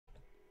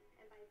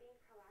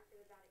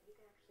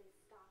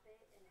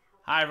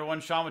Hi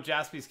everyone, Sean with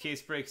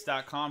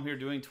JaspysCaseBreaks.com here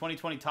doing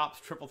 2020 Topps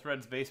Triple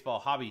Threads Baseball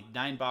Hobby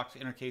 9-box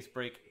inner case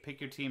break.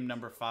 Pick your team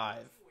number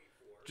 5.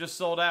 Just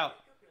sold out.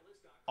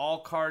 All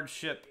cards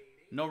ship.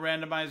 No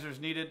randomizers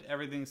needed.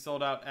 Everything's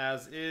sold out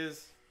as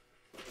is.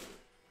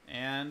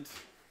 And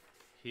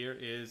here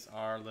is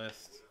our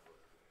list.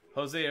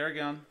 Jose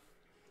Aragon.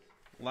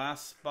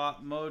 Last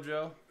spot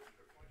mojo.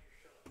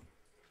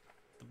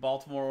 The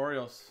Baltimore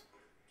Orioles.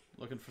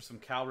 Looking for some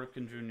Cal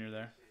Ripken Jr.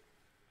 there.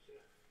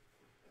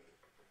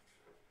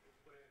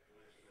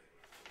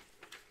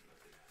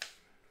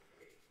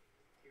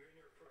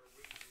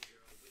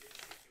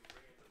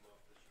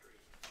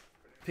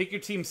 Pick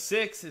Your Team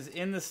 6 is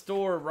in the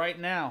store right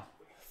now.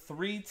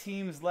 3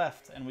 teams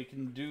left, and we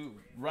can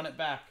run it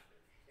back.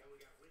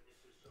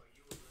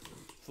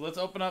 So let's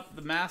open up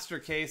the master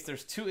case.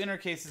 There's 2 inner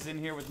cases in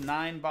here with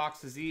 9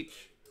 boxes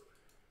each.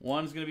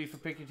 One's going to be for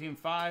Pick Your Team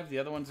 5. The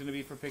other one's going to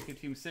be for Pick Your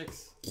Team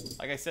 6.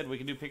 Like I said, we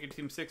can do Pick Your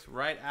Team 6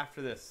 right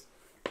after this.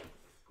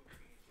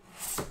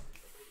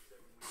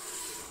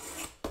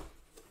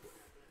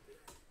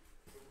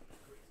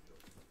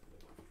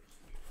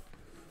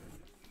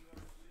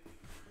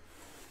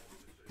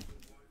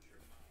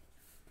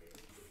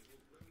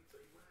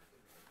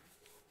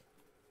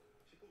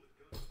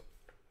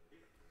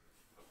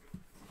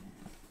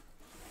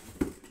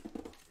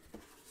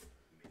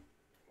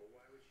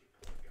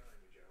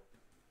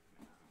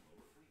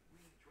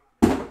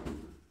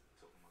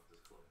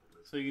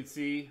 So you can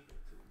see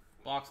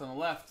box on the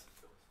left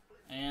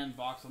and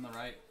box on the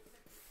right.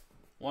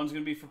 One's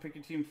going to be for Pick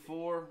Your Team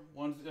 5,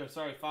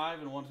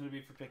 and one's going to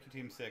be for Pick Your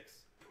Team 6.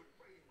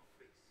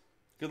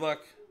 Good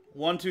luck.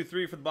 1, 2,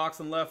 3 for the box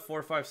on the left,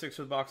 4, 5, 6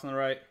 for the box on the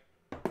right.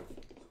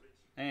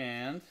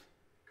 And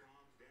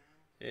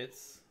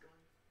it's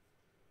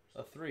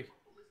a 3.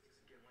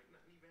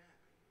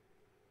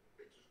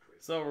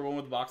 So we're going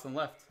with the box on the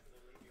left.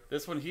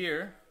 This one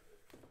here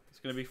is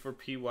going to be for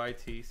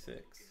PYT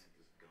 6.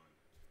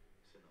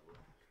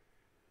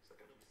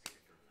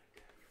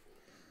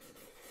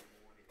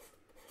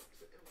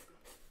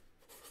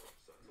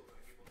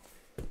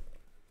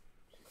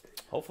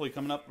 Hopefully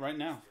coming up right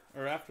now,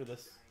 or after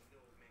this.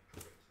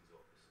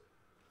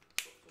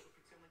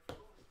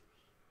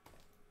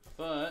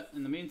 But,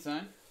 in the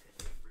meantime,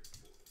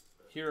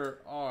 here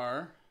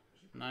are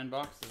 9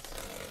 boxes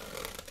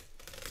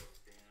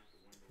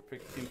for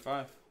Pick Your Team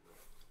 5.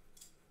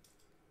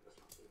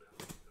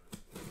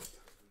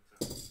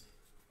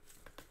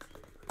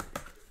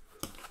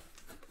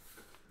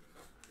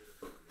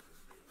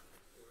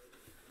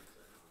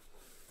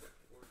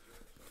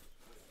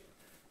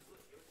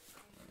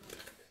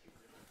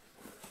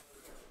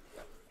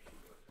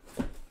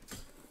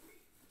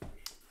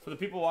 For the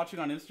people watching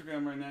on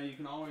Instagram right now, you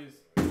can always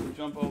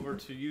jump over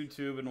to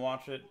YouTube and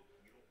watch it.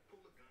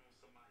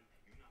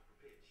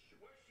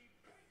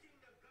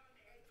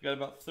 We've got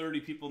about 30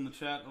 people in the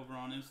chat over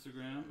on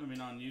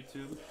Instagram, on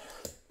YouTube.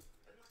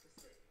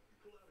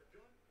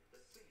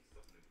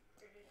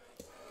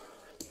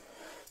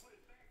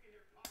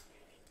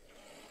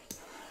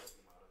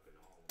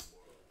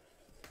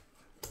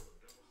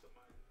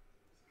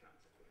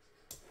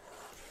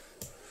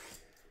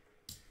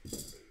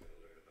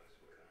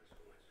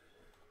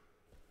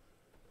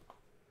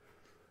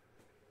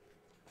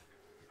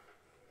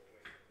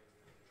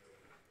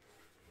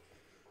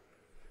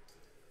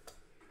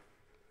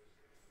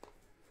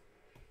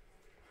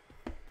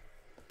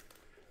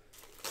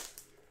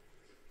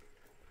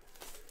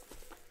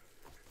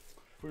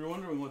 If you're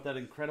wondering what that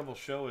incredible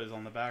show is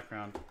on the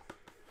background,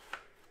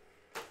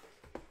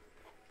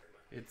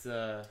 it's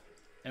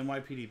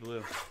NYPD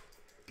Blue.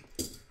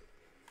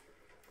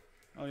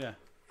 Oh yeah,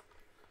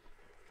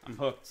 I'm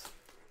hooked.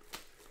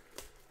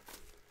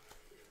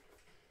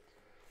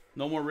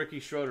 No more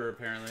Ricky Schroeder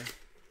apparently.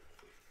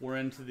 We're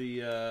into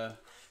the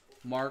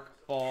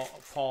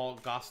Paul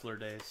Gosselaar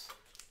days.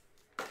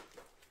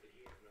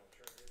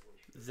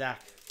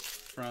 Zach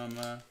from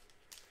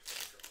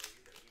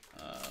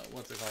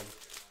what's it called?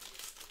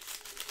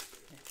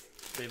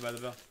 Saved by the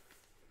Bell.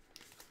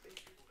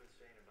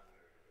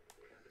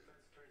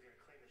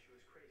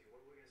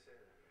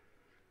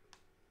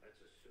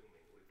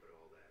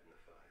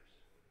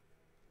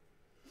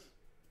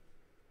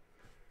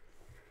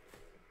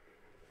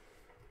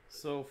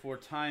 So for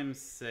time's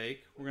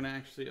sake, we're going to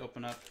actually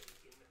open up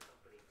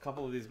a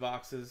couple of these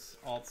boxes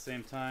all at the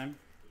same time.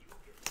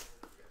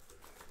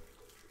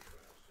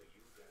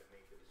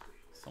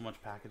 So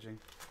much packaging.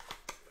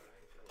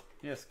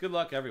 Yes, good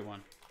luck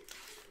everyone.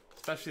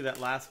 Especially that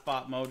last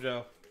spot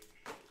mojo,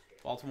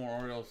 Baltimore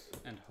Orioles,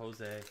 and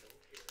Jose.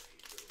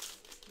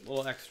 A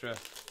little extra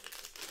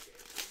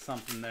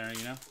something there,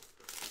 you know?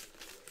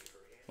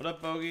 What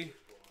up, Bogey?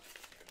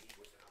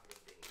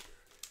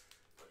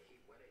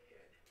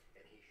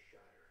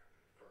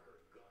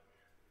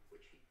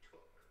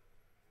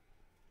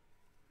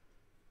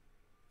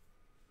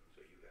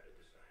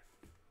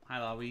 Hi,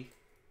 Lawi.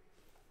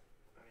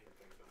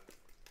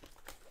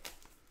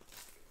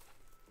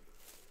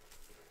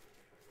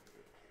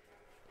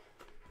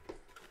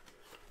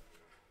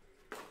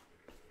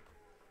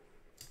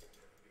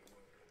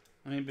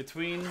 I mean,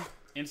 between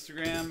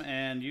Instagram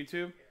and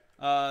YouTube,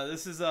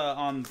 this is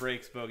on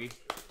breaks, Bogey.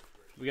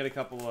 We got a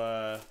couple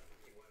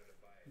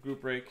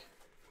group break.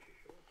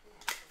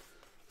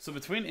 So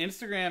between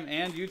Instagram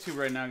and YouTube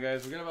right now,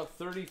 guys, we got about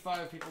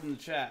 35 people in the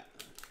chat.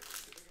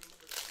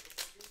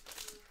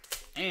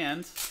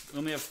 And we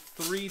only have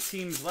 3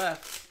 teams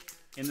left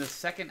in the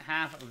second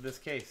half of this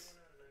case.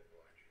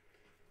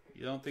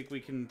 You don't think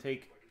we can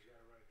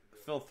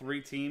fill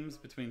 3 teams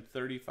between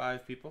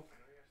 35 people?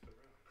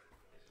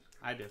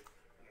 I do.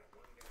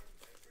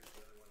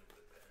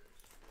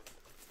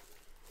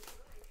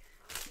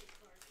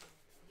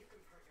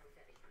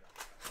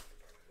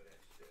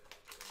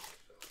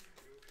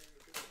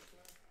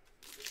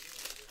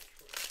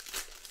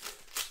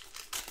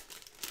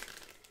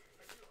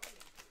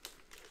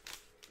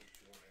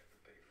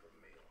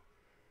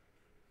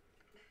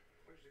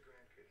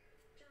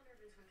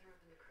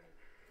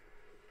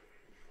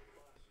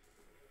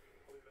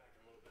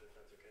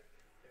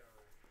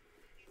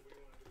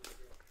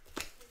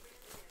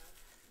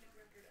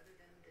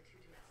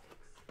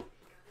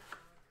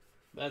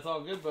 That's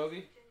all good,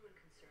 Bogey.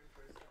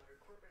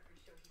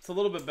 It's a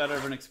little bit better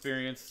of an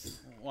experience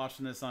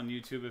watching this on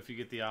YouTube if you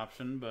get the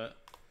option, but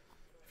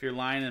if you're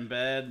lying in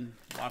bed and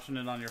watching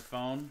it on your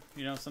phone,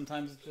 you know,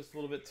 sometimes it's just a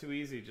little bit too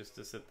easy just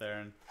to sit there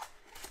and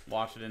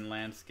watch it in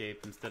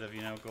landscape instead of,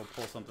 you know, go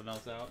pull something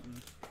else out.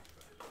 And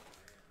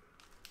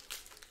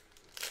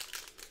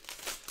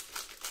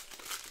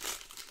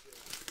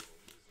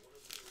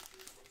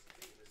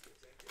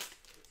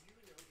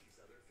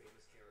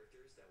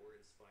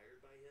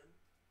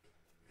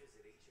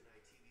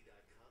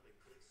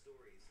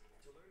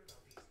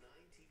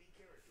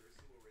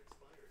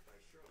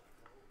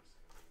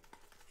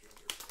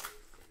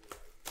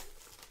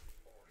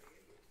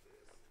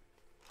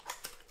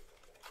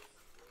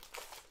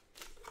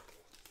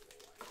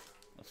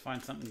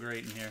find something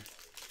great in here.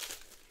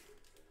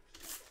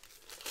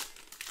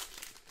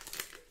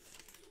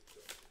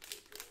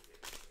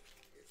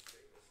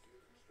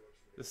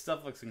 This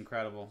stuff looks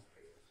incredible.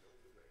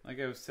 Like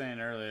I was saying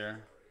earlier,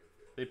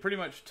 they pretty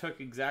much took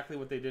exactly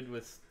what they did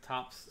with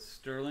Topps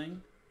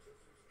Sterling,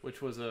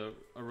 which was a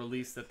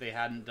release that they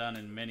hadn't done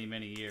in many,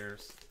 many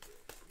years,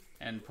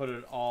 and put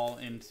it all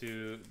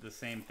into the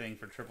same thing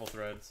for triple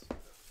threads.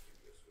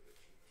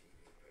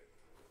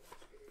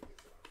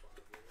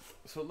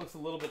 So it looks a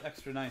little bit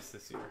extra nice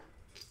this year.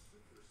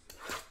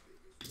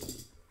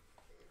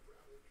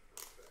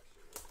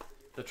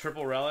 The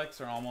triple relics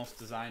are almost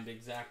designed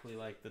exactly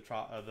like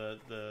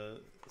the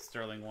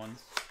Sterling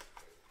ones,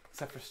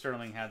 except for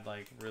Sterling had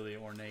like really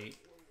ornate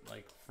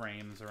like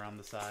frames around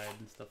the side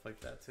and stuff like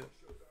that too.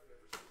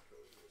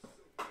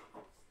 I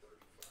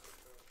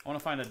want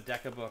to find a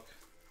Deca book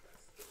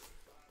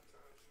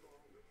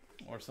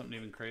or something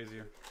even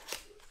crazier.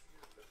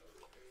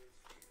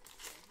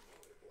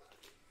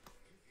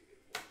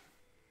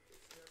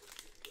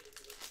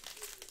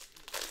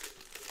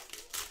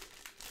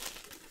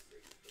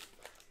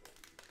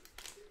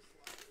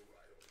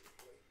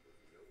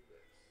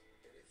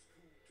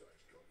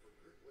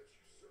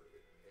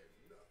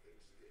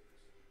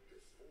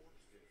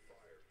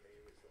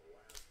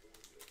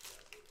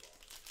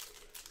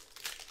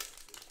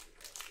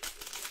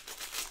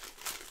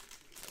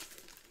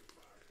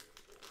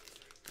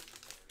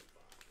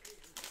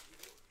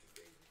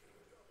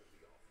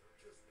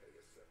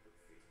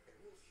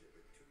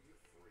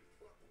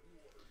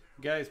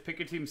 Guys, pick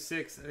your team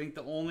 6. I think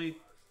the only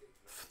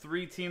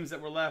 3 teams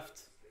that were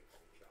left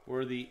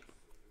were the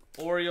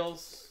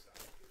Orioles,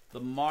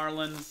 the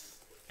Marlins,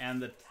 and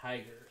the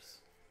Tigers.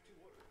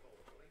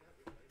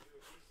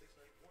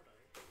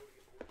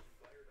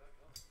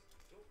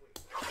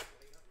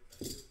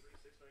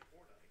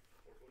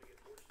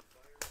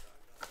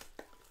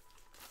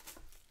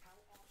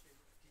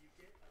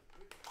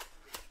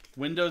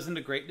 Windows into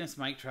greatness,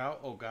 Mike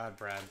Trout. Oh God,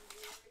 Brad.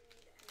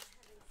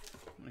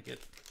 I'm gonna get.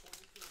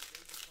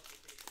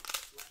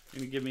 You're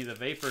gonna give me the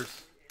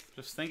vapors.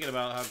 Just thinking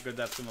about how good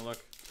that's gonna look.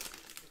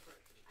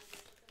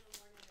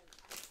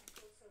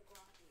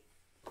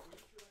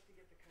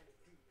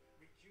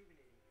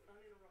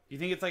 You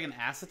think it's like an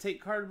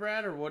acetate card,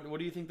 Brad, or what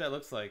do you think that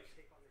looks like?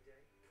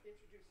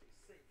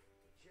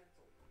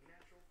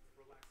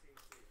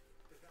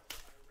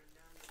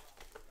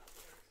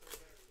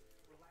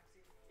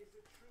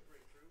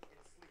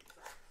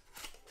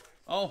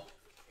 Oh,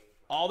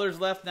 all there's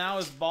left now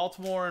is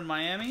Baltimore and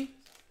Miami.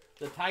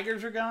 The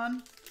Tigers are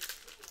gone.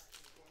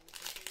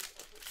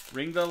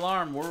 Ring the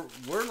alarm.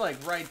 We're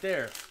like right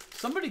there.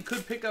 Somebody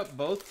could pick up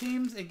both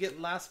teams and get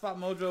last spot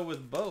mojo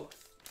with both.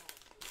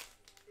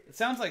 It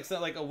sounds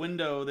like a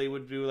window they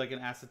would do like an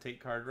acetate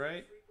card,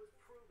 right?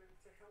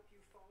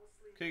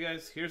 Okay,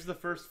 guys. Here's the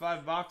first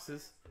 5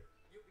 boxes.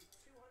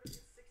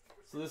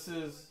 So this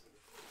is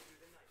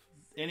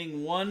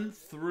inning 1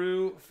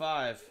 through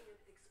 5.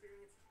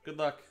 Good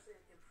luck.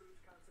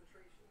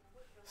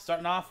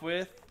 Starting off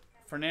with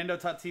Fernando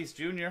Tatis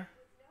Jr.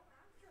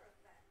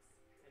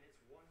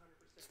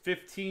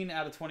 15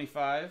 out of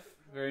 25.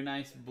 Very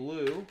nice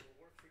blue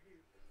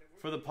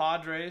for the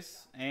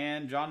Padres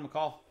and John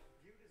McCall.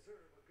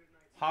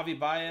 Javi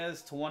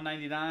Baez to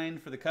 199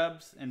 for the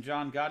Cubs and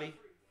John Gotti.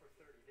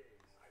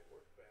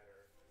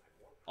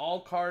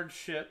 All cards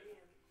ship.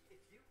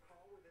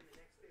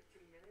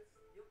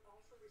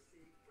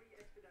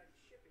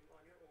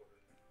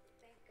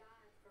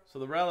 So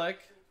the relic,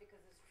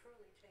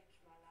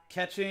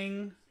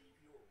 catching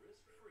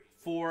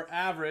for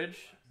average,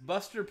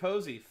 Buster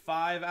Posey,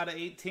 5 out of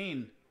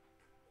 18.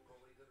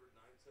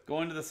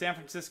 Going to the San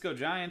Francisco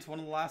Giants, one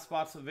of the last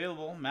spots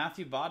available,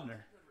 Matthew Bodner.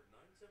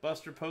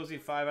 Buster Posey,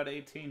 5 out of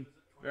 18.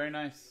 Very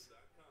nice.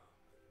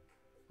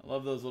 I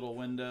love those little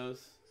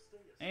windows.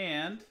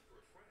 And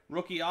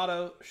rookie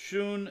auto,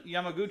 Shun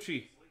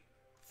Yamaguchi,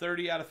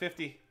 30 out of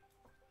 50.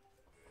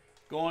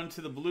 Going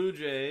to the Blue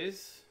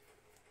Jays,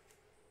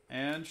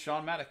 and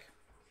Sean Maddock.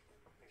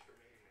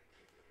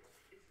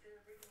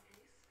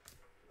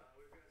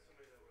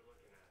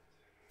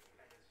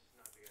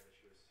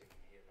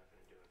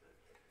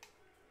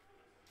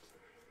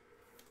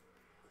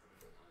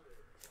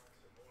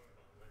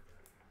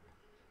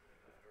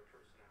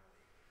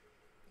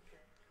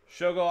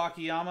 Shogo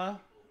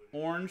Akiyama,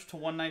 orange to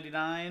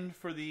 199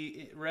 for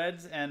the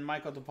Reds and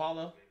Michael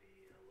DePaulo.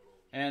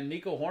 And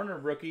Nico Horner,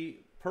 rookie,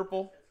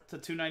 purple to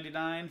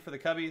 299 for the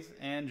Cubbies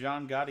and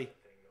John Gotti.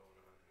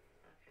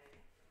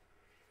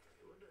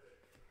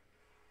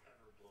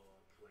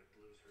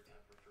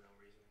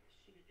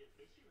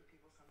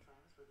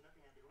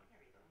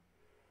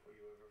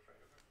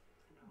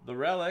 The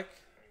relic,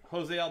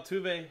 Jose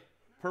Altuve,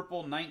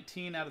 purple,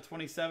 19 out of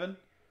 27.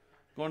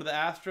 Going to the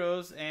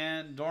Astros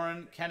and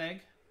Doran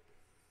Koenig.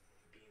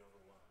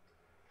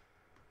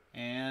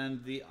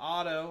 And the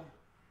auto,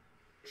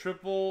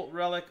 triple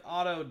relic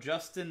auto,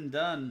 Justin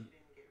Dunn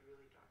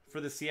for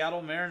the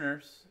Seattle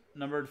Mariners,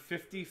 numbered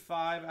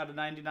 55 out of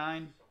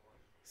 99.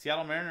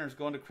 Seattle Mariners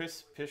going to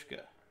Chris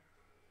Pishka.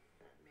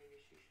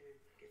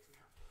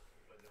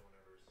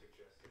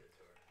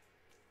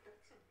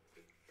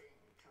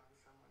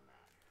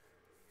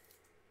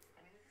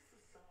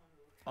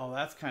 Oh,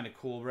 that's kind of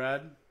cool,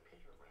 Brad.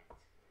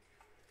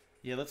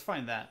 Yeah, let's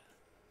find that.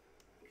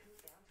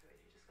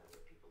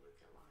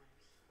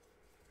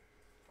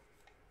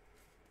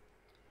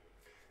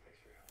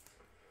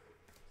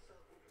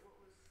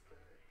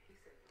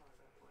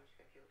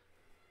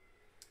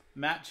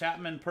 Matt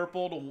Chapman,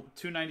 purple to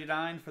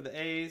 299 for the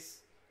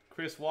A's.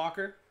 Chris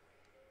Walker.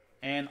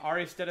 And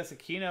Aristides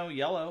Aquino,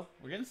 yellow.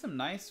 We're getting some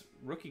nice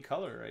rookie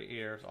color right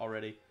here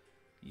already.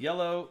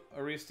 Yellow,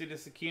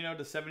 Aristides Aquino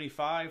to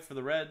 75 for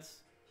the Reds.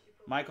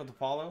 Michael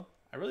DePaulo.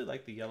 I really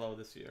like the yellow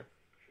this year.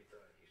 She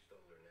thought he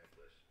stole her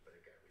necklace, but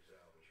it got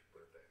resolved and she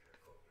put it back in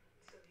her clothing.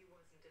 So he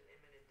wasn't in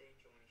imminent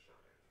danger when he shot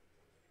her?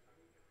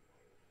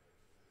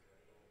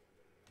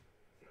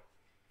 No.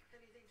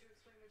 Anything to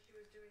explain what she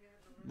was doing out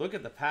in the Look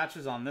at the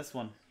patches on this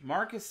one.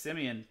 Marcus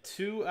Semien,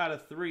 2 out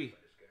of 3.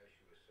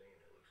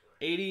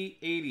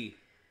 80-80.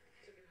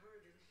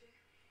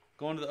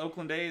 Going to the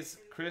Oakland A's,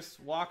 Chris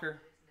Walker.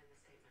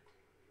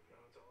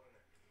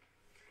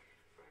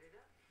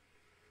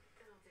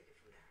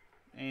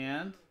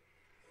 And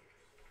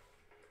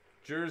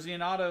jersey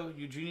and auto,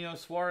 Eugenio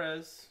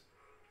Suarez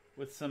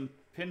with some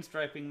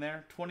pinstriping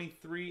there.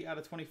 23 out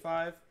of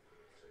 25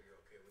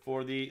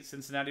 for the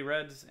Cincinnati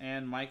Reds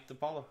and Mike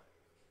DePaulo.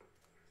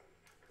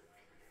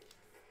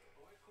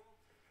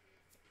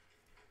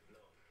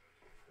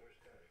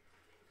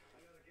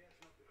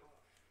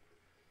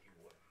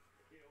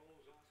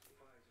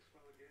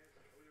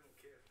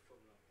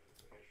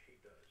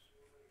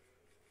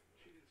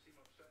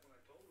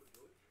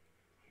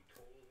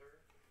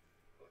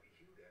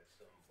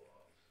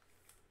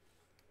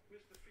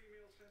 Mr.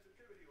 Female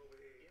Sensitivity over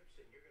here.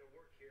 Gibson, you're going to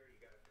work here. You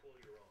got to pull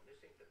your own. This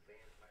ain't the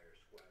vampire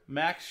squad.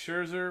 Max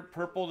Scherzer,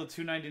 purple to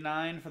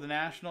 299 for the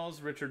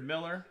Nationals. Richard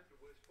Miller.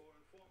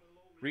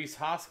 Rhys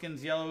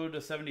Hoskins, yellow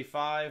to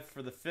 75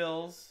 for the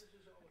Phils.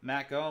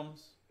 Matt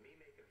Gomes.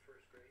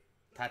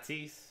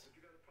 Tatis.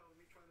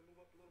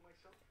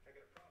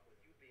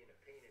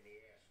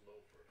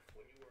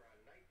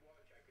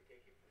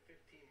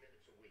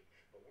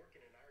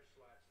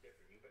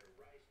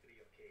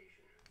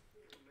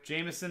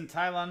 Jameson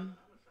Tylan,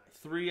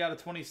 3 out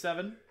of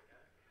 27.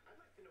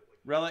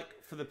 Relic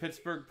for the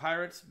Pittsburgh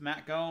Pirates,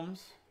 Matt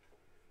Gomes.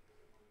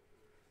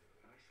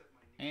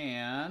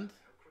 And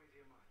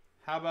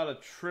how about a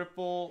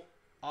triple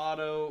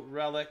auto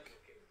relic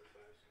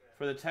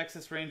for the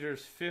Texas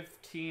Rangers,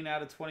 15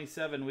 out of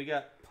 27. We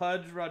got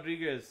Pudge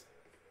Rodriguez,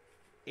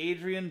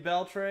 Adrian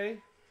Beltre,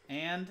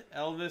 and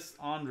Elvis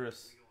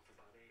Andrus.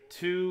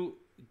 2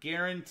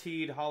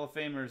 guaranteed Hall of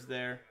Famers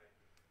there.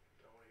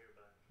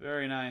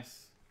 Very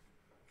nice.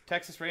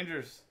 Texas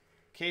Rangers,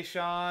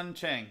 Keyshawn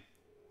Chang.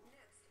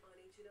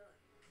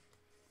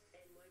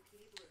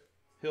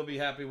 He'll be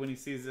happy when he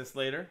sees this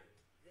later,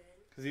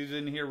 because he was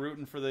in here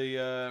rooting for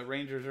the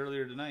Rangers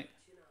earlier tonight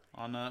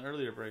on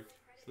earlier break.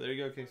 So there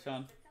you go,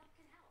 Keyshawn.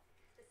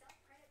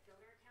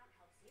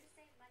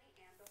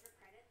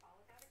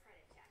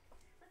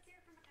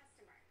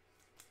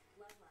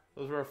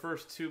 Those were our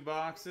first 2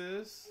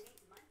 boxes.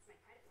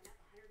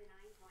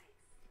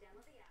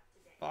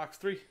 Box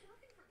 3.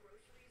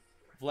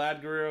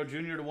 Vlad Guerrero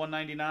Jr. to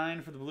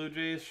 199 for the Blue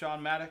Jays.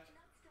 Sean Maddock.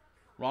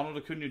 Ronald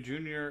Acuna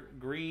Jr.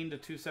 green to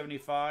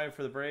 275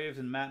 for the Braves,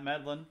 and Matt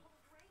Medlin.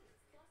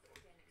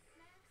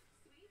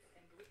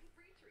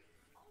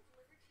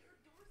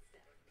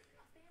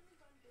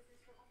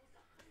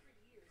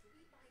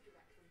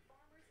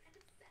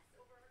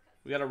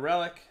 We got a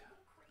relic.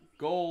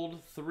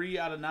 Gold, 3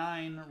 out of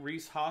 9.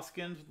 Reese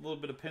Hoskins, a little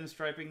bit of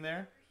pinstriping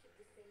there.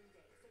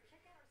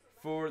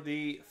 For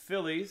the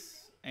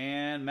Phillies,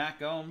 and Matt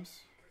Gomes.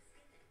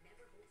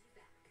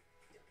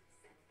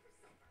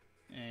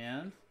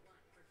 And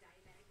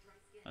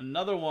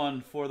another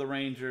one for the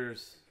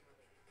Rangers.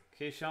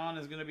 Keyshawn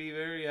is going to be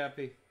very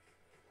happy.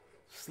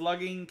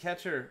 Slugging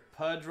catcher,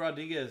 Pudge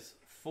Rodriguez,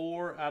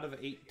 4 out of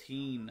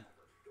 18.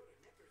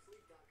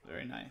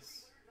 Very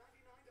nice.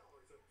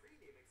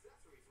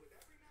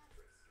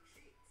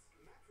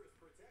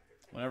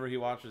 Whenever he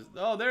watches.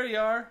 Oh, there you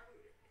are.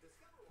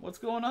 What's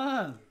going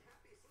on?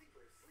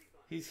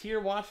 He's here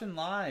watching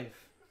live.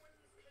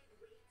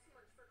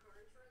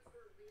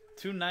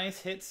 2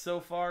 nice hits so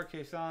far,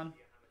 Kason.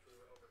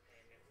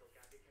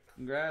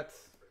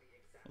 Congrats.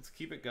 Let's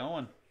keep it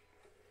going.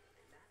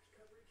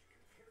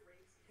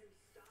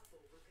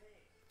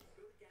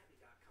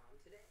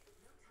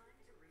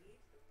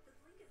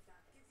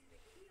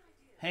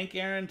 Hank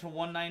Aaron to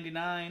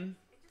 199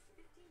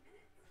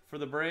 for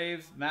the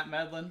Braves. Matt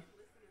Medlin.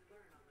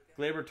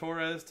 Gleyber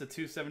Torres to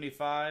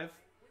 275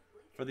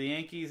 for the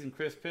Yankees, and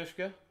Chris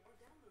Pishka.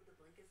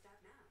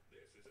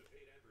 This is a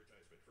paid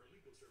advertisement for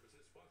legal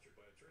services sponsored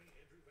by attorney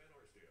Andrew Van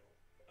Arsdale.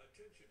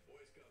 Attention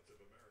Boy Scouts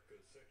of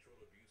America's sexual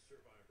abuse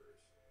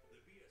survivors. The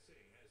BSA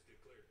has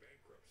declared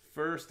bankruptcy.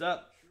 First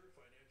up,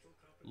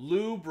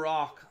 Lou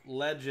Brock,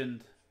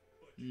 legend.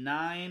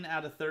 9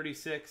 out of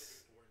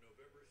 36.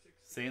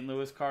 St.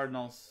 Louis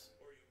Cardinals.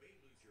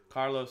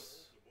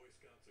 Carlos.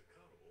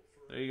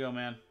 There you go,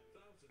 man.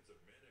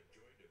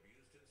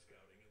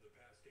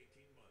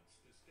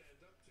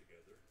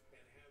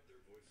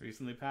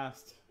 Recently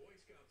passed.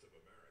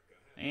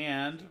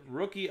 And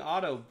rookie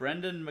auto,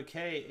 Brendan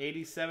McKay,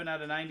 87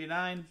 out of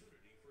 99.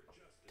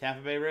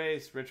 Tampa Bay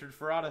Rays, Richard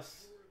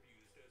Ferratus.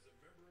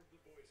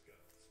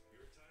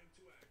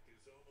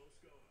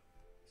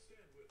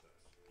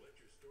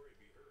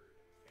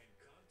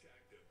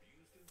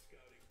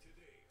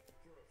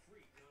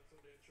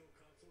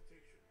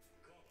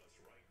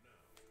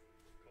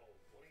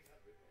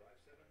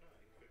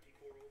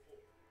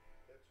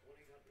 That's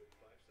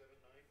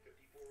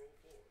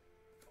 1-800-579-5404.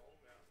 Call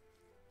now.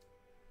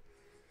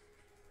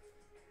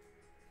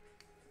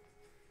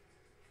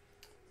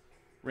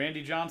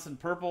 Randy Johnson,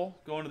 purple,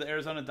 going to the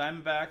Arizona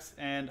Diamondbacks,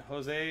 and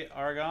Jose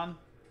Aragon.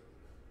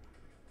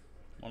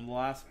 One of the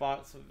last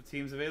spots of the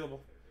teams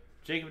available.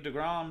 Jacob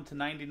deGrom to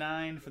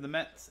 99 for the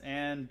Mets,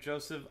 and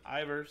Joseph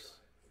Ivers.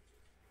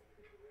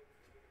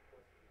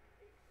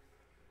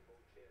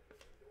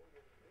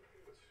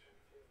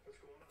 What's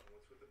going on?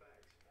 What's with the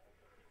bags?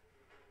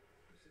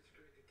 You're such a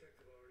great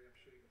detective already. I'm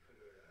sure you can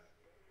figure it out.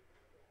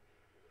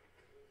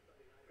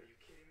 Are you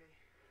kidding me?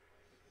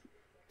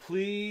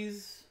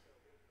 Please.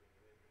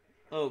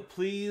 Oh,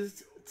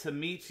 pleased to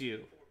meet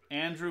you.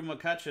 Andrew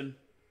McCutchen.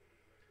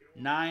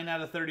 9 out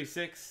of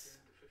 36.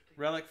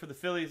 Relic for the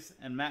Phillies,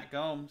 and Matt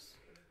Gomes.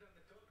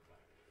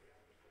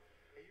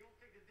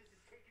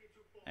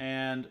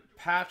 And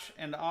patch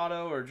and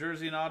auto, or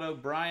jersey and auto,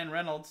 Brian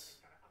Reynolds.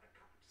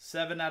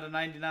 7 out of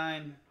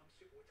 99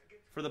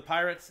 for the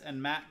Pirates,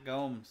 and Matt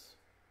Gomes.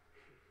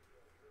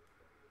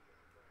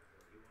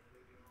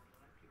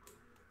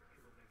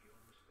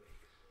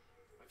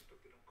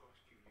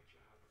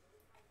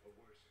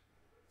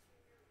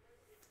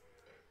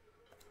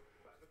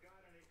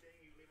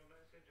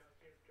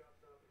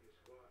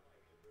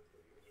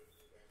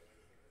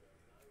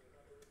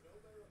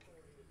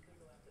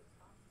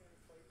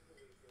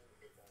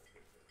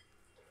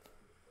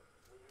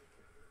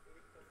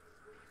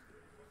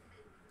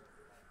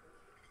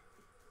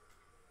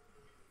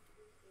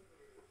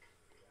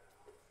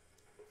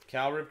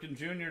 Cal Ripken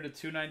Jr. to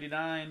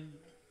 299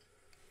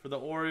 for the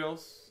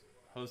Orioles.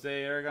 Jose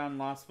Aragon,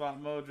 Lost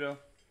Spot Mojo.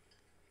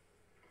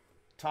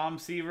 Tom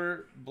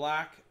Seaver,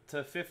 black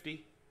to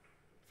 50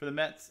 for the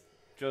Mets.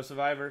 Joseph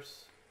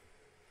Ivers.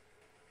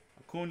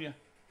 Acuna.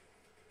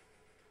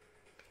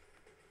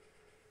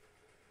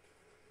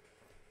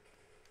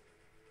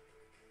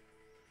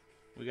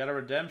 We got a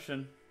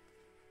redemption.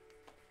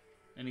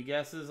 Any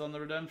guesses on the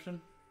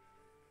redemption?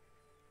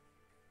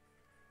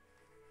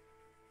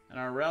 And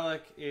our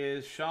relic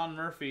is Sean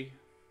Murphy.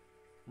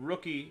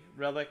 Rookie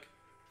relic.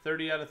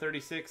 30 out of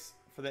 36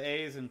 for the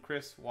A's, and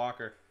Chris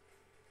Walker.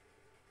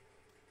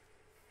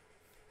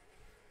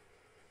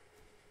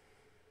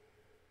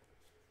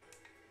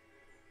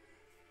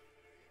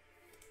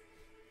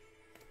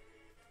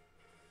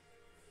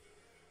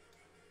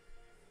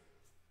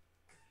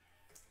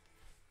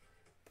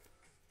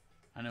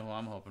 I know who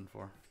I'm hoping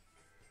for.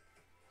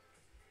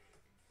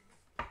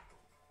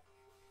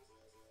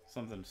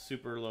 Something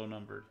super low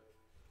numbered.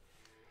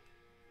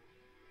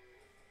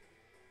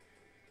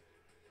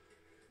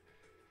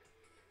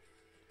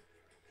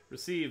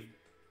 Received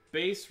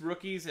base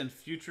rookies and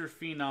future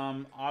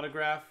phenom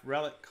autograph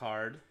relic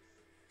card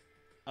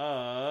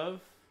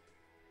of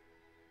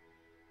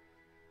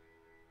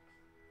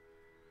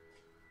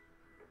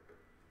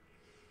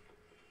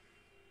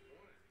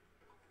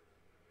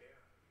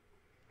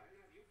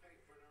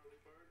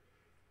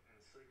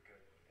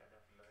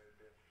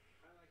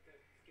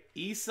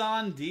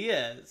Isan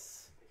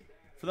Diaz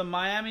for the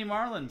Miami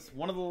Marlins.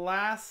 One of the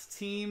last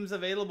teams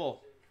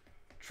available.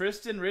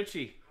 Tristan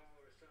Ritchie.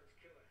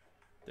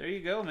 There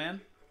you go,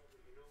 man.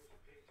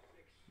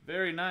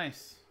 Very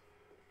nice.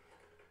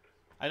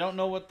 I don't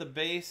know what the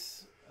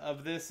base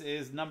of this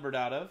is numbered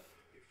out of,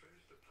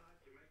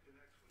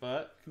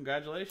 but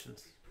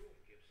congratulations.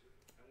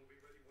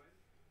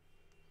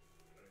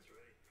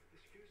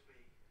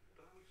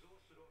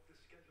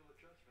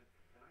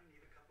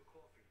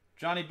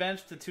 Johnny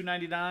Bench to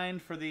 299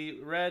 for the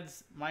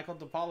Reds, Michael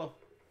DePaulo.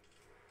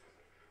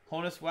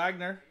 Honus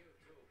Wagner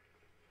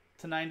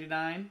to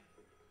 99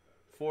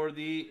 for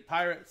the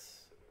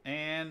Pirates,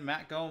 and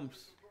Matt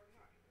Gomes.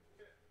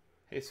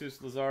 Jesus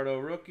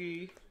Luzardo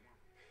rookie.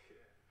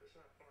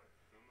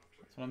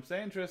 That's what I'm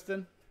saying,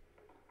 Tristan.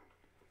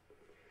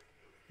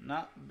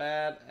 Not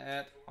bad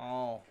at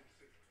all.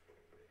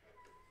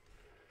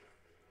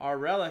 Our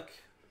relic,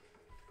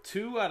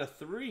 2 out of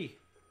 3.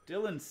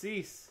 Dylan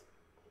Cease.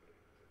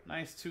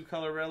 Nice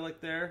 2-color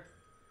relic there.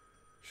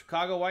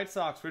 Chicago White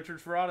Sox, Richard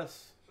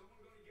Ferratus.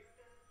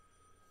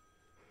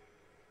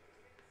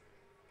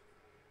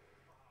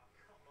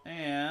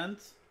 And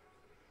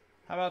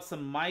how about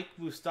some Mike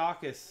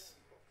Boustakis?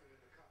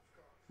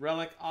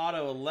 Relic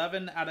auto,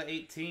 11 out of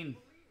 18.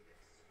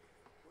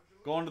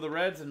 Going to the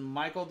Reds and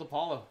Michael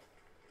DePaulo.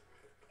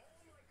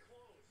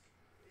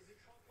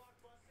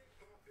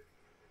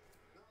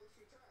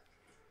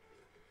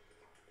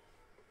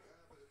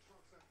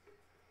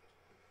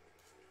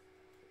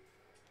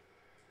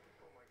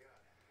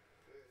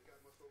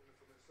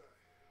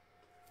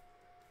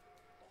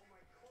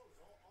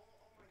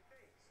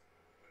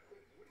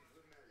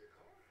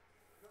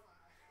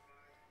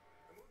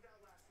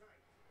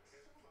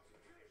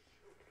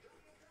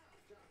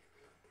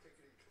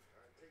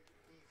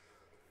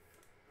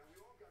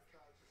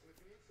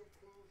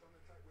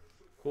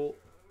 Cool.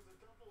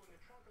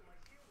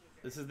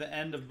 This is the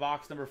end of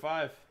box number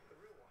 5.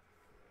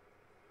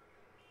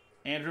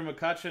 Andrew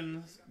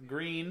McCutcheon's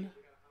green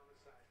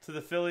to the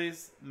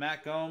Phillies,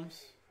 Matt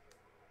Gomes.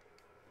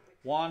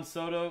 Juan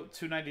Soto,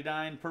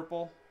 299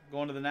 purple,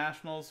 going to the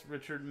Nationals,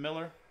 Richard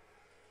Miller.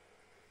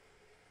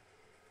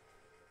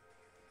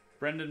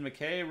 Brendan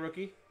McKay,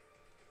 rookie,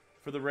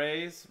 for the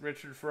Rays,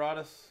 Richard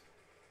Ferratus.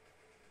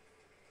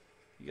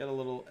 You got a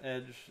little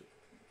edge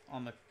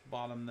on the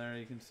bottom there,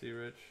 you can see,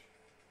 Rich.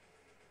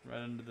 Right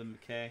under the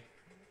McKay.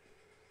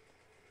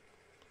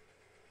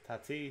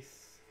 Tatis.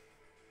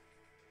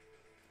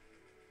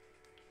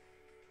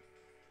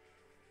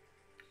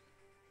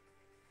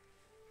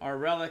 Our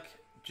relic,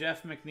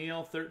 Jeff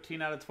McNeil,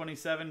 13 out of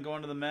 27,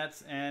 going to the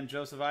Mets, and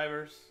Joseph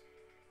Ivers.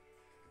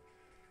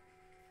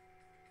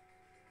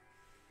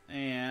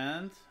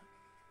 And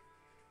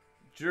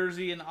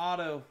jersey and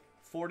auto,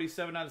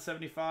 47 out of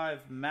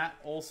 75, Matt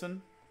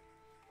Olson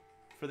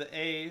for the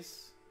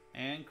A's,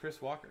 and Chris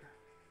Walker.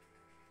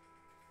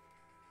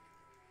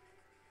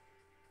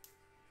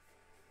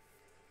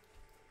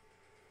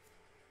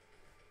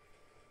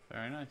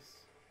 Very nice.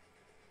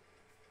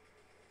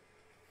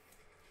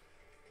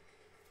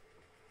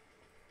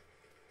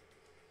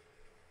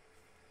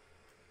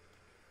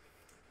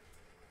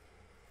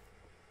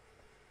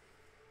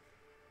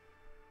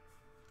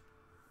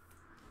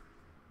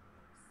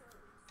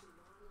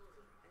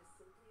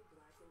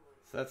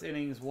 So that's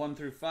innings 1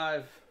 through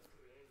 5.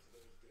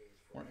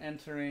 We're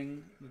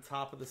entering the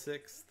top of the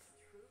 6th.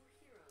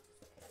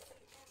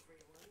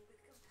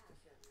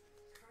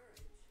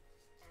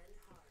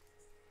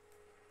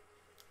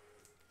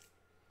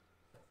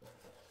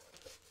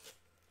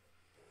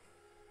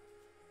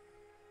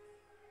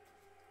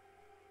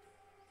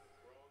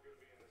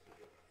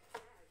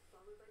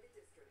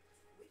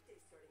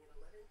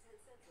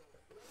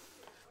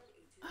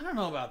 I don't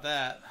know about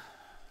that.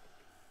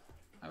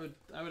 I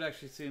would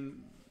actually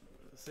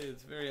say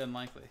it's very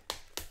unlikely.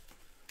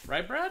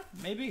 Right, Brad?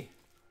 Maybe.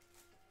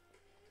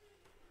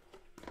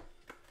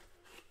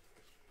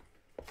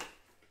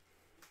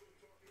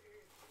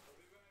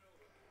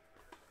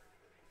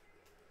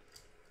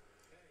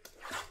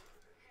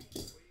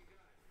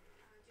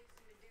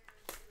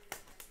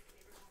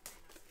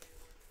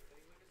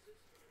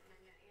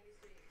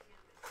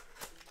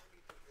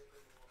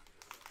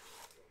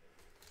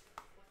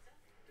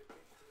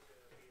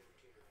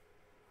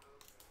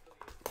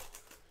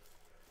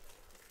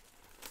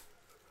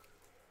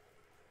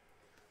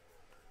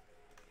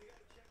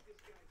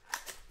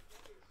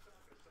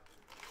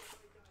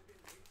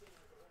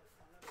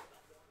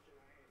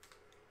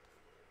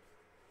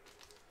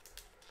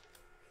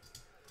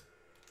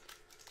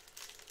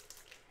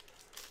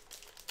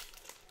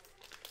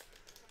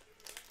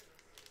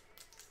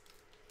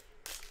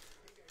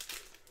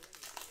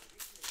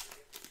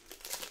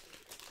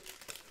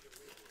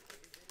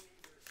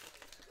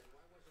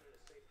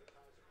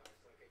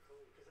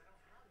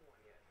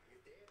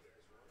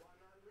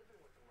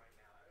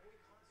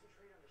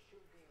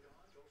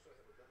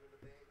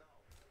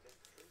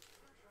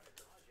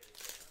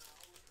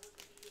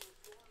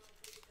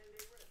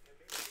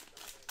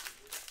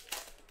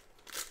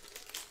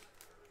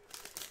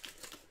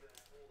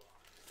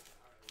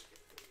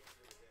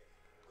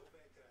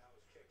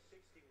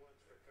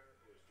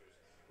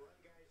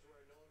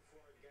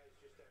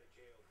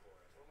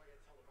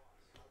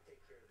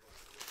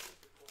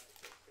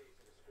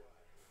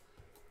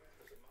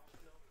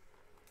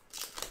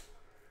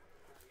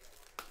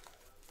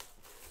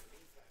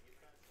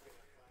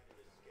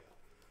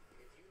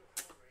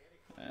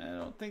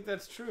 I don't think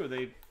that's true.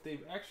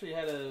 They've actually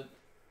had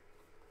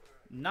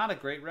not a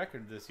great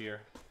record this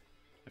year,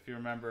 if you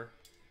remember.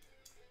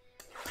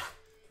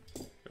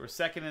 They were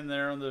second in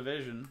their own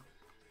division.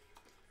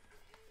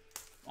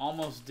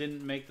 Almost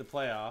didn't make the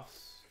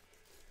playoffs.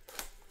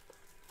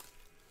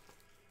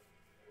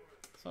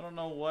 So I don't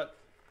know what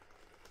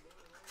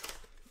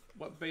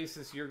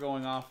basis you're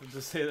going off of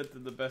to say that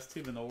they're the best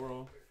team in the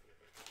world.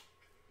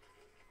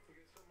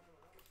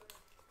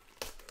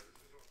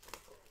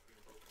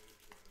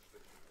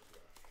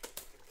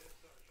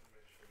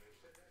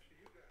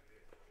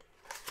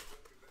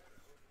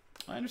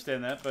 I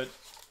understand that, but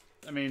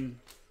I mean,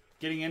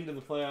 getting into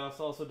the playoffs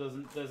also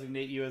doesn't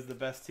designate you as the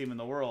best team in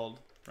the world,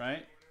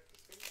 right?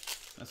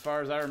 As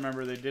far as I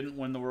remember, they didn't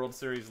win the World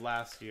Series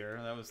last year.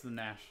 That was the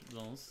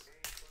Nationals.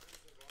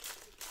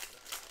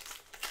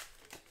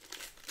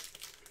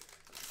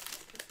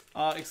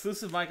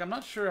 Exclusive mic, I'm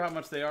not sure how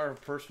much they are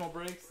personal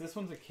breaks. This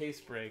one's a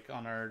case break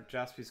on our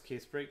Jaspy's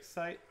Case Break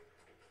site.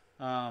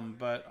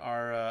 But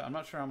I'm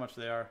not sure how much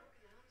they are.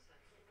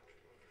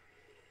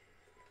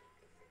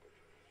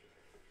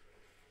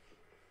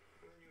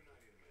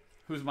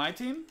 Who's my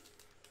team?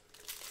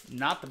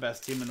 Not the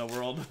best team in the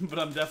world, but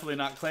I'm definitely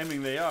not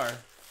claiming they are.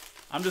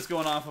 I'm just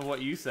going off of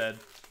what you said.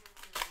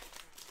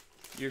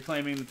 You're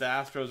claiming that the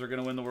Astros are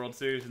going to win the World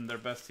Series and they're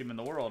best team in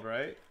the world,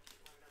 right?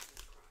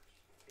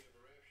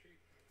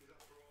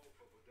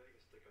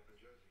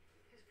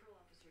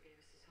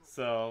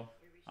 So,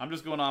 I'm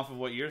just going off of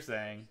what you're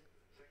saying,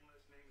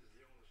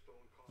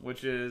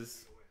 which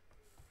is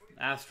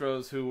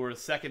Astros, who were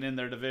second in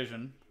their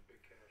division,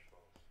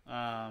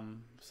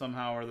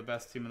 somehow are the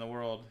best team in the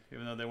world,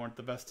 even though they weren't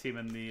the best team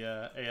in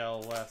the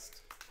AL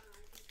West.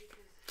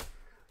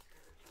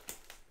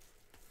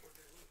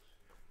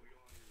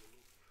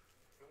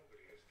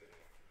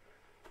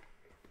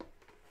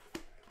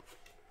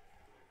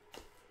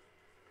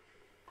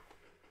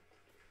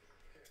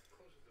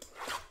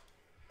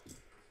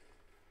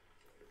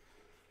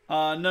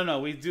 No,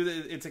 we do.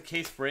 It's a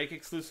case break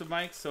exclusive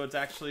mic, so it's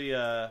actually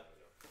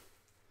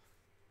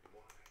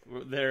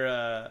they're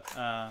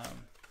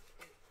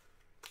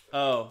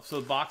oh, so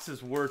the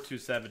boxes were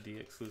 270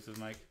 exclusive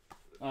mic.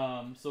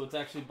 So it's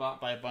actually bought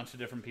by a bunch of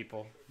different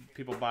people.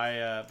 People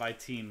buy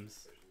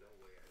teams.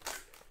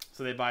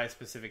 So they buy a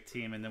specific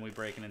team, and then we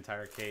break an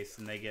entire case,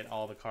 and they get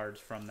all the cards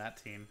from that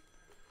team.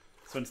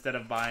 So instead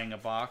of buying a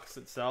box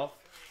itself,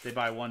 they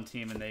buy one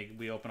team, and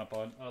we open up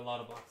a lot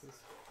of boxes.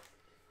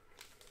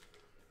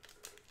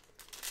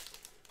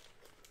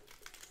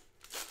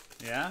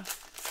 Yeah,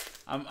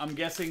 I'm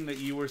guessing that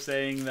you were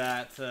saying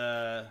that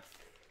for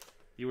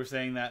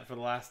the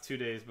last 2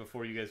 days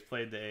before you guys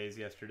played the A's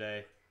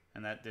yesterday,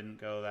 and that didn't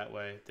go that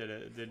way.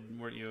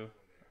 Weren't you,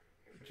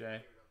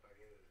 Jay?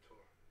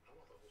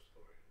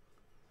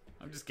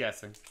 I'm just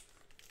guessing.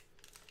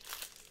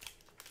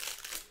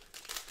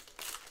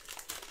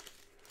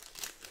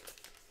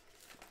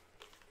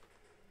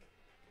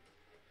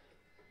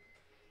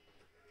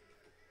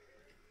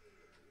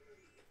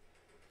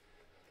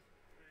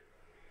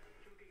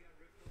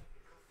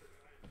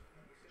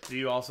 Do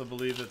you also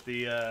believe that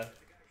the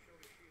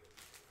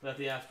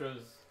Astros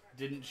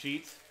didn't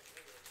cheat,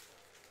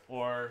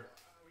 or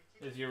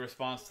is your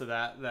response to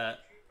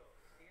that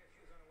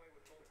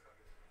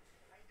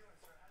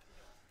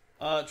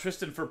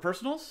Tristan, for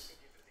personals?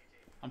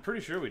 I'm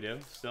pretty sure we do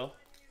still.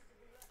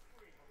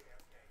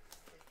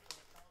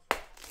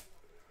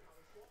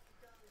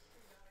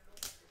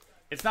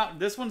 It's not.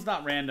 This one's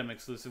not random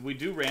exclusive. We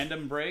do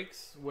random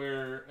breaks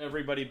where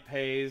everybody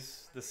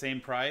pays the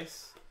same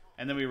price.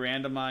 And then we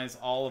randomize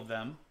all of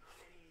them,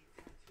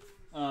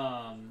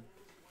 all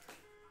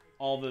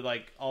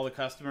the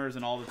customers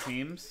and all the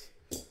teams,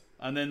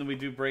 and then we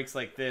do breaks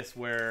like this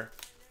where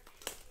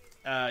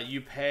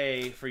you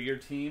pay for your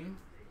team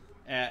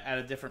at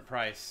a different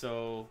price.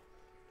 So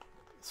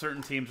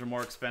certain teams are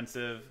more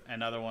expensive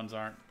and other ones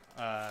aren't.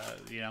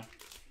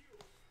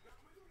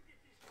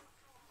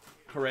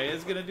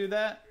 Correa's gonna do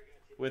that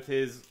with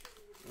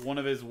one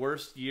of his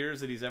worst years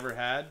that he's ever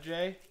had,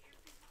 Jay.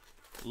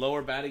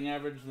 Lower batting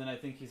average than I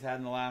think he's had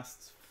in the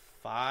last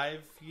 5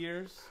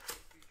 years.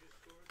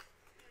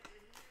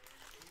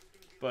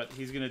 But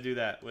he's going to do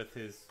that with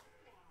his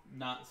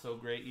not so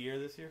great year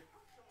this year.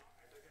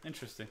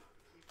 Interesting.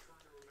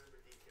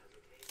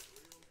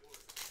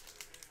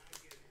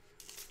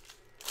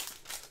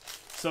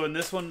 So in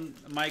this one,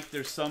 Mike,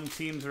 there's some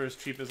teams that are as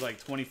cheap as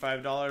like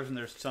 $25, and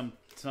there's some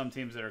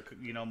teams that are,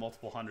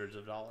 multiple hundreds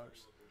of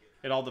dollars.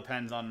 It all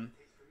depends on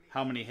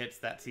how many hits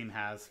that team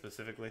has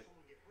specifically.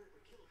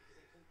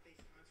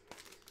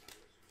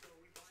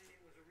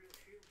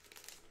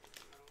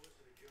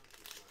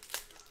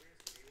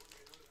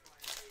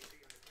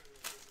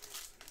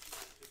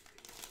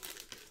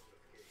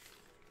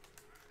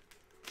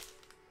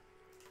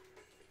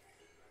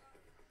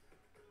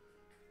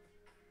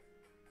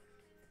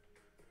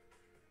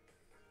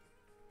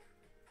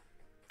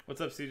 What's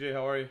up, CJ?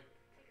 How are you?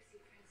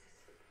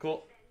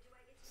 Cool.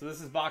 So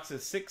this is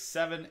boxes 6,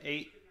 7,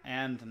 8,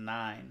 and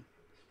 9.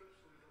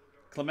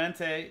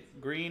 Clemente,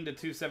 green to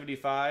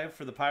 275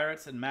 for the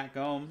Pirates and Matt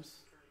Gomes.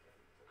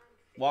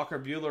 Walker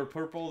Buehler,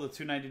 purple to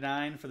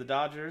 299 for the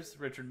Dodgers.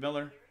 Richard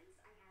Miller.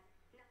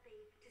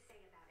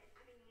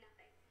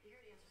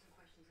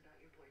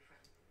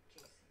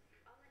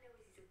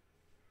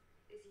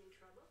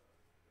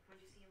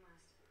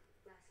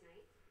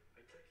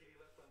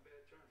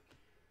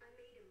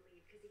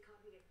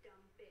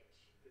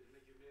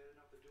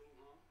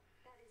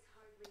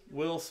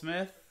 Will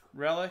Smith,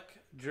 relic,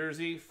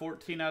 jersey,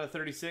 14 out of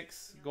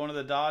 36. Going to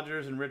the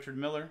Dodgers and Richard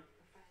Miller.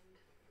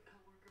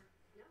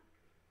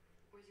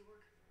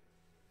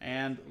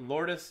 And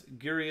Lourdes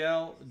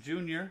Gurriel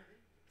Jr.,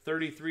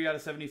 33 out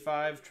of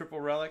 75, triple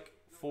relic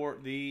for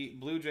the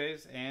Blue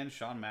Jays and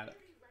Sean Maddock.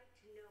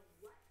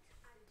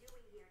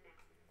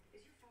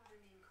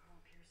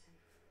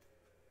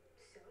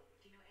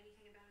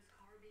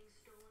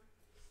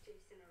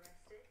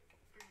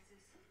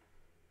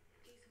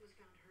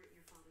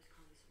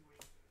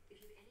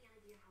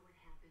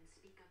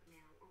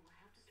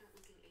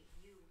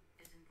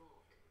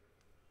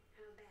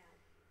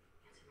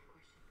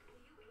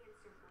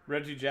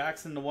 Reggie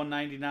Jackson to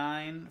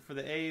 199 for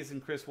the A's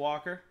and Chris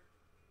Walker.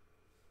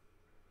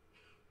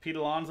 Pete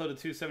Alonso to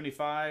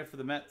 275 for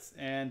the Mets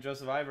and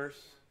Joseph Ivers.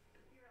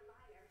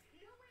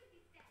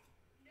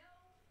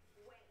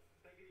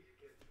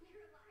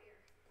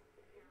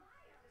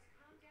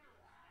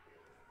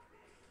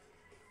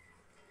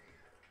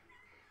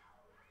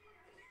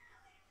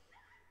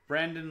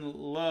 Brandon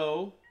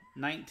Lowe,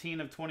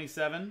 19 of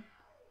 27.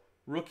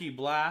 Rookie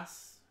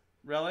Blast,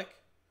 relic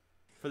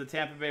for the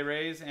Tampa Bay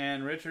Rays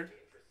and Richard.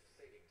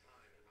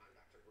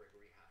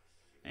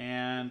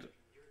 And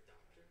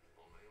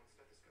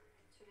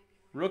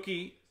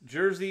rookie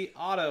jersey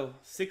auto,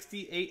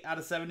 68 out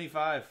of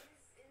 75.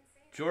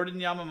 Jordan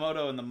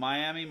Yamamoto in the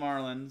Miami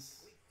Marlins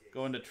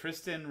going to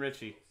Tristan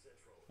Ritchie.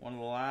 One of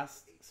the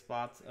last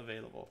spots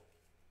available.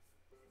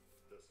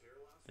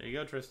 There you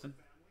go, Tristan.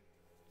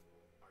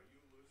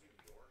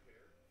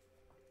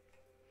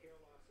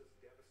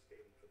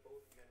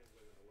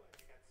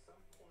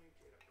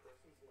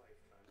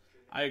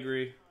 I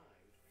agree.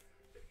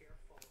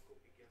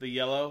 The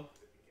yellow.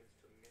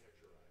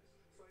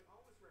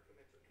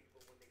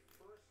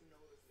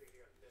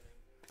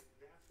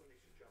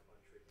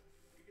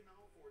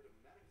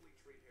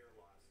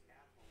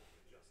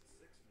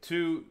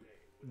 Two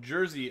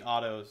jersey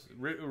autos,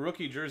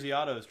 rookie jersey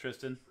autos,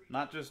 Tristan.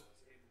 Not just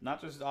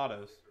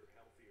autos.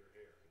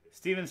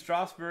 Steven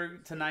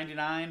Strasburg to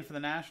 99 for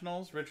the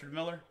Nationals. Richard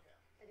Miller.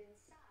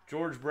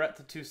 George Brett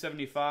to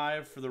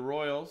 275 for the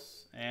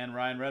Royals and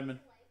Ryan Redmond.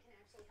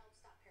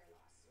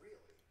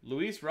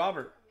 Luis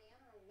Robert,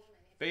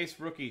 base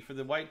rookie for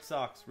the White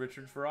Sox.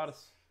 Richard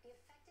Ferraris.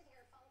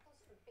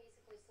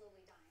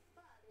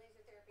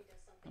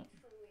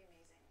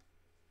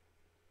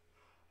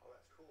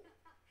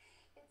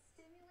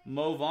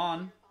 Mo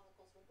Vaughn,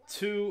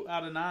 2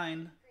 out of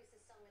 9.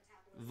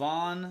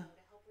 Vaughn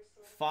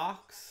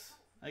Fox,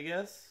 I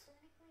guess,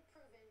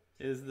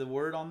 is the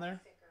word on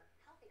there.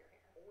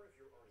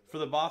 For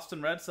the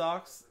Boston Red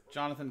Sox,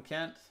 Jonathan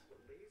Kent.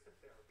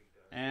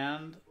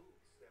 And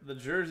the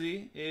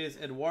jersey is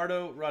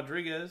Eduardo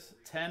Rodriguez,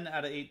 10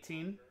 out of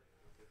 18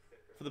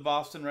 for the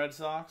Boston Red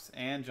Sox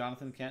and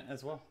Jonathan Kent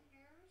as well.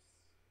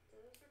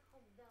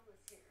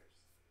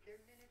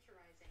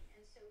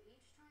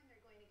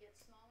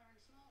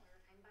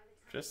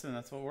 Tristan,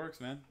 that's what works,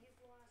 man.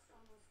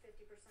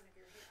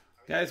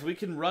 Guys, we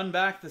can run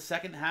back the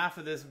second half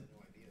of this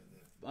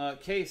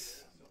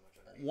case.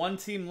 One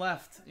team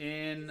left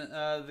in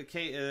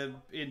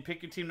in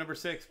pick your team number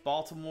 6,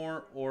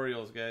 Baltimore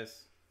Orioles,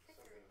 guys.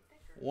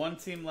 One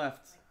team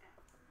left.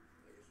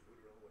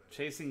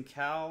 Chasing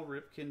Cal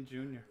Ripken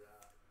Jr.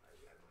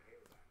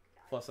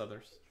 Plus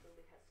others.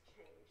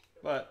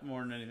 But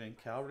more than anything,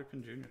 Cal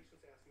Ripken Jr.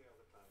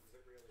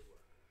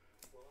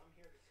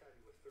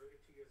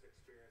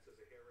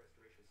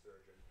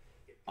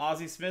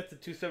 Ozzie Smith to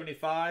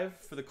 275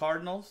 for the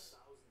Cardinals.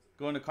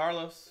 Going to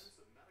Carlos.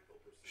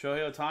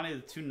 Shohei Ohtani to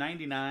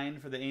 299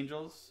 for the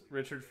Angels.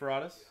 Richard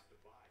Ferraris.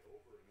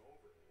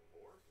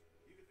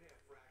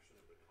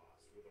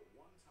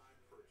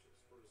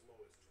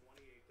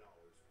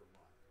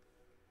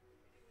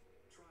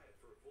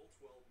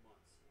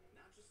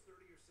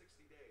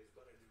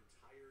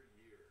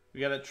 We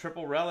got a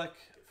triple relic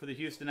for the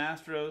Houston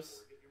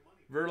Astros.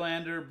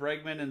 Verlander,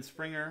 Bregman, and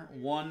Springer,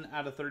 1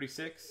 out of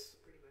 36.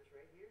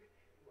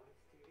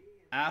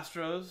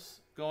 Astros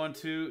going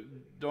to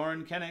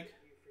Doran Kennig.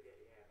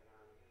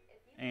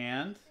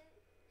 And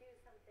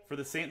for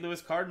the St.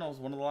 Louis Cardinals,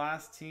 one of the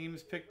last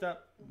teams picked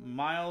up,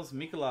 Miles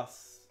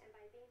Mikolas.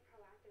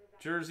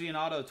 Jersey and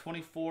auto,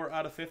 24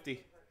 out of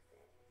 50.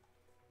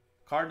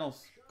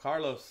 Cardinals,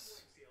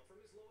 Carlos.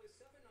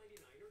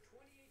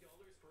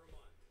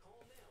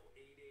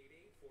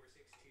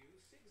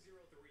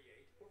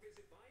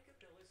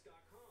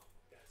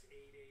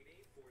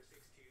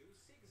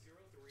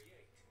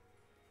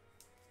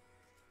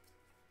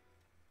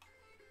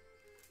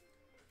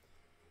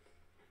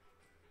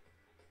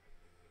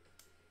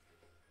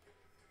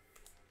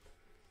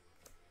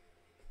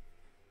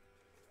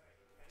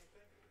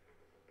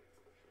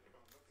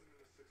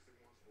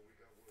 but we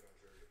got word out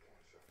there at your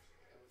pawn shops.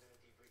 And we're going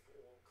to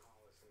debrief all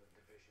callers from the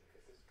division.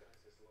 If this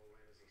guy's as low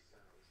rent as he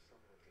sounds,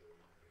 some will deal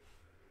him up.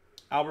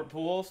 Albert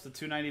Pujols to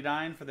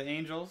 299 for the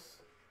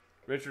Angels.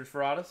 Richard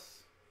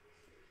Ferratus.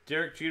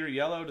 Derek Jeter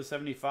yellow to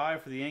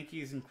 75 for the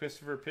Yankees and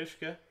Christopher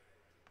Pishka.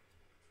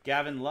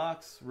 Gavin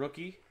Lux,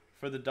 rookie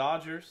for the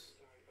Dodgers.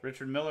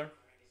 Richard Miller.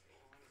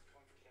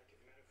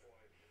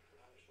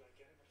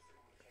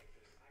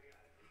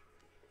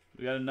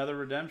 We got another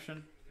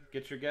redemption.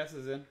 Get your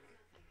guesses in.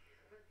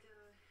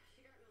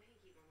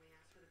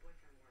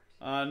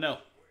 No.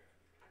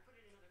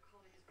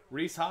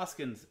 Reese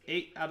Hoskins,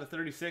 8 out of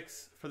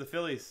 36 for the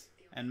Phillies.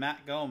 And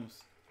Matt Gomes.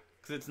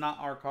 Because it's not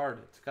our card.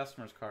 It's a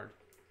customer's card.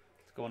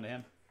 It's going to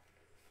him.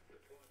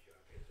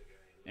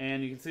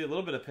 And you can see a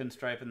little bit of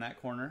pinstripe in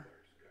that corner.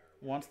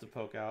 Wants to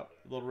poke out.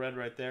 A little red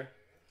right there.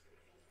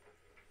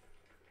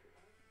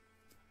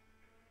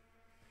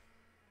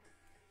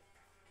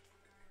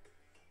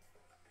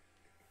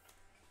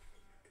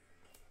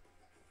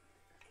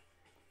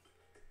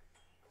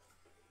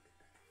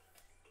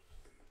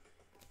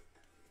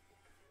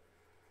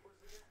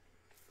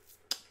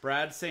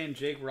 Brad saying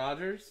Jake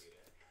Rogers.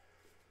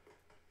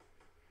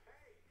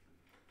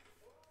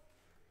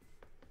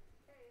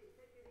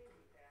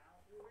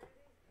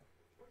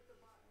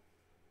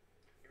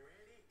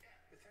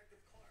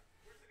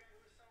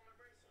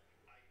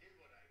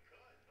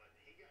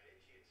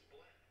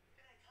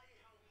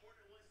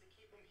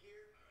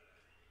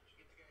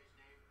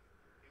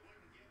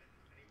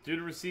 Due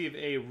to receive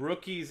a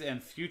Rookies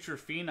and Future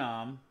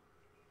Phenom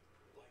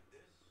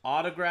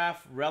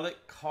autograph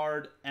relic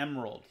card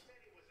Emerald.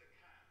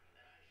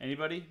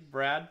 Anybody?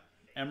 Brad?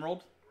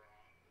 Emerald?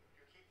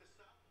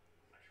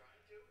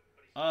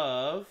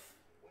 Of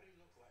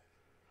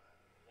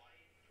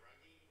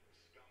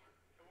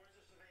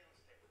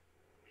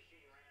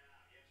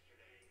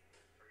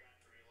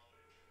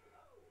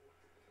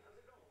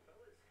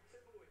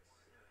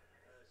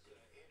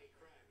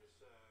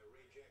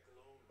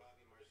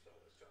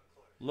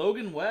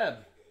Logan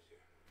Webb.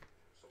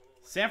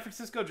 San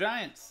Francisco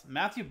Giants.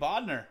 Matthew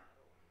Bodner.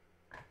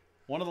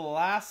 One of the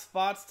last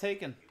spots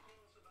taken.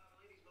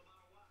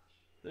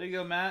 There you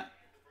go, Matt.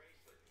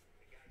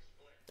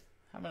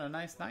 Having a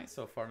nice night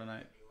so far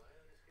tonight.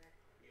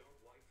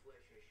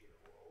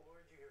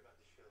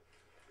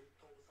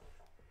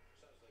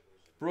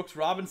 Brooks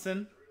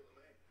Robinson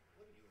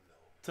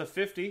to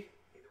 50.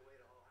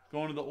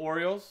 Going to the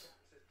Orioles.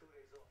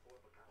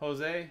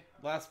 Jose,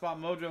 last spot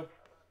mojo.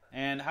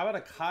 And how about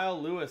a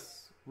Kyle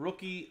Lewis,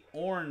 rookie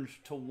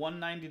orange to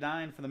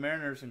 199 for the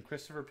Mariners and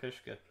Christopher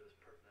Pishka.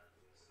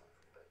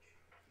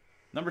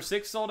 Number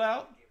 6 sold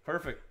out.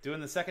 Perfect. Doing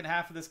the second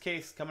half of this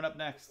case coming up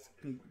next.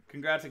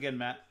 Congrats again,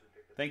 Matt.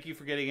 Thank you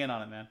for getting in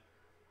on it, man.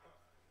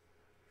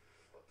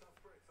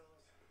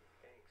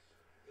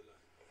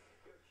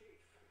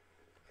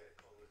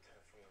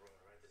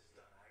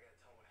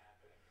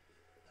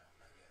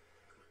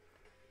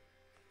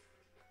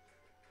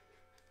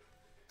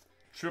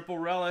 Triple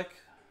relic.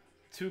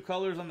 2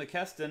 colors on the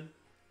Keston.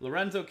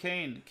 Lorenzo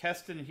Cain,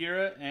 Keston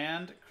Hira,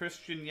 and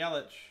Christian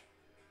Yelich.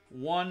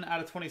 1 out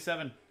of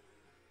 27.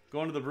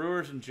 Going to the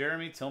Brewers and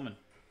Jeremy Tillman.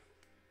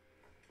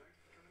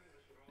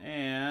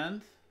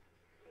 And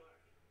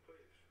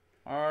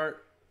our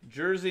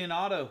jersey and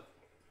auto,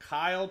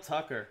 Kyle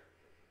Tucker.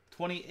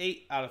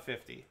 28 out of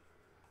 50.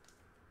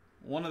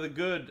 One of the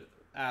good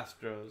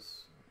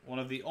Astros. One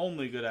of the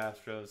only good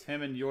Astros.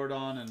 Him and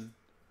Jordan and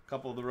a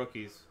couple of the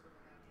rookies.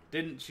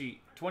 Didn't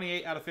cheat.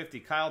 28 out of 50.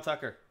 Kyle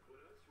Tucker.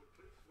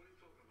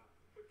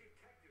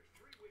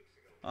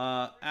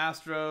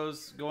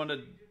 Astros going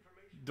to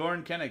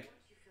Doran Kennig.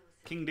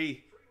 King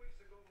D.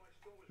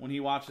 When he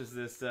watches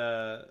this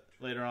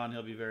later on,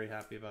 he'll be very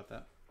happy about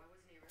that.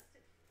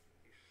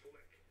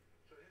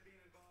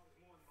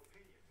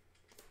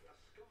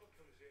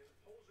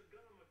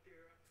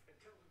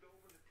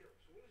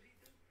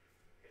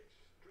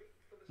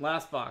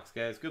 Last box,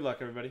 guys. Good luck,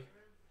 everybody.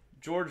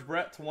 George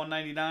Brett to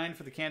 199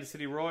 for the Kansas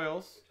City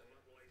Royals.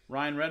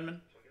 Ryan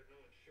Redmond.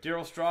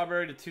 Darryl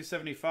Strawberry to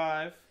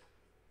 275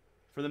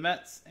 for the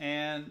Mets.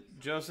 And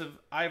Joseph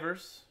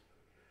Ivers.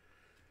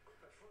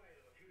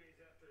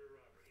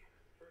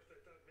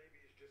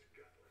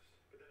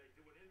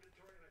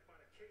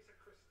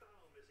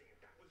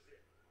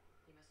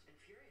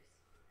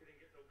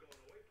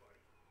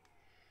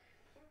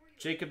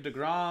 Jacob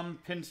deGrom,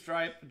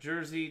 pinstripe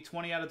jersey,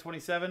 20 out of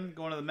 27,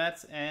 going to the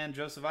Mets, and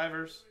Joseph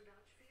Ivers.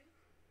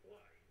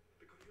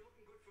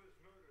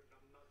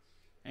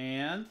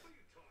 And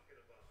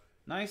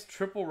nice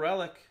triple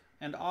relic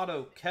and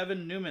auto,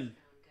 Kevin Newman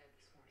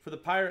for the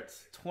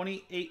Pirates,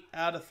 28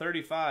 out of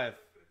 35,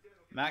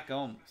 Matt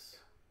Gomes.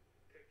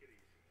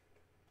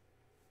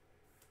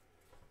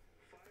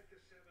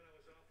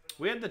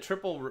 We had the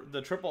triple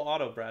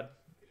auto, Brad.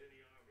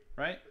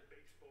 Right?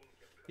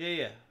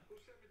 Yeah.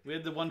 We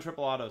had the 1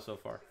 triple auto so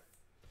far.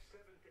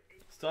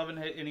 Still haven't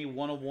hit any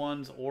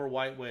 101s or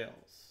white whales.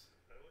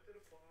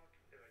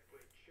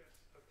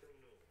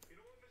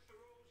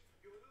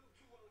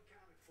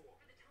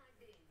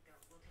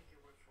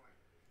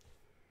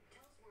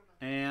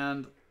 And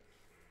And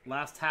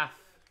last half.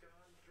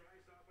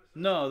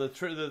 No, the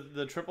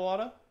triple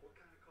auto.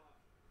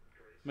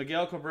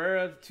 Miguel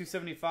Cabrera,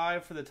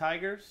 275 for the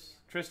Tigers.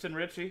 Tristan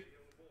Ritchie.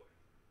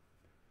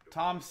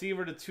 Tom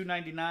Seaver to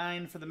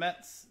 299 for the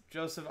Mets.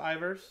 Joseph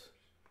Ivers.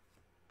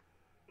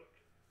 Look,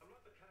 I'm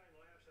not the kind that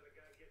laughs at a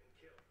guy getting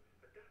killed,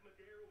 but that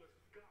Madera was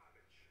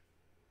garbage.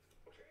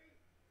 Okay?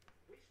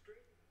 We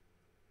straight?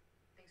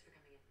 Thanks for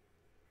coming in.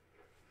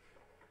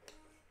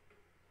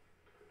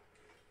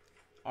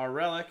 Our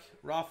relic,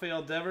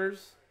 Rafael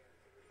Devers.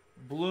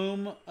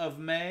 Bloom of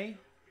May,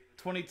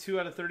 22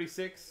 out of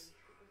 36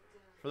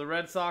 for the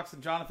Red Sox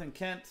and Jonathan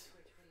Kent.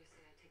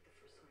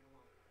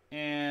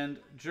 And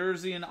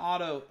jersey and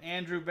auto,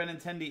 Andrew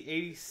Benintendi,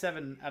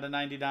 87 out of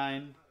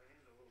 99,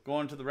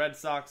 going to the Red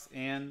Sox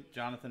and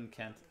Jonathan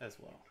Kent as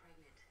well.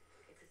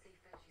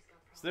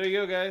 So there you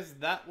go, guys.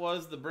 That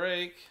was the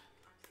break.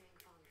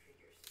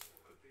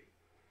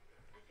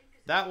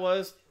 That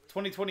was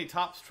 2020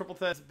 Topps Triple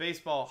Threads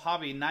Baseball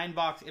Hobby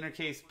 9-box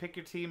intercase. Pick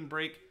your team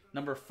break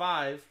number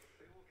 5.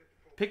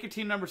 Pick your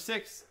team number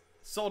 6.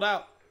 Sold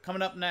out.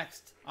 Coming up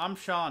next. I'm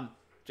Sean.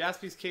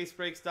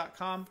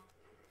 JaspysCaseBreaks.com.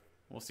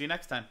 We'll see you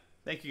next time.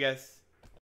 Thank you, guys.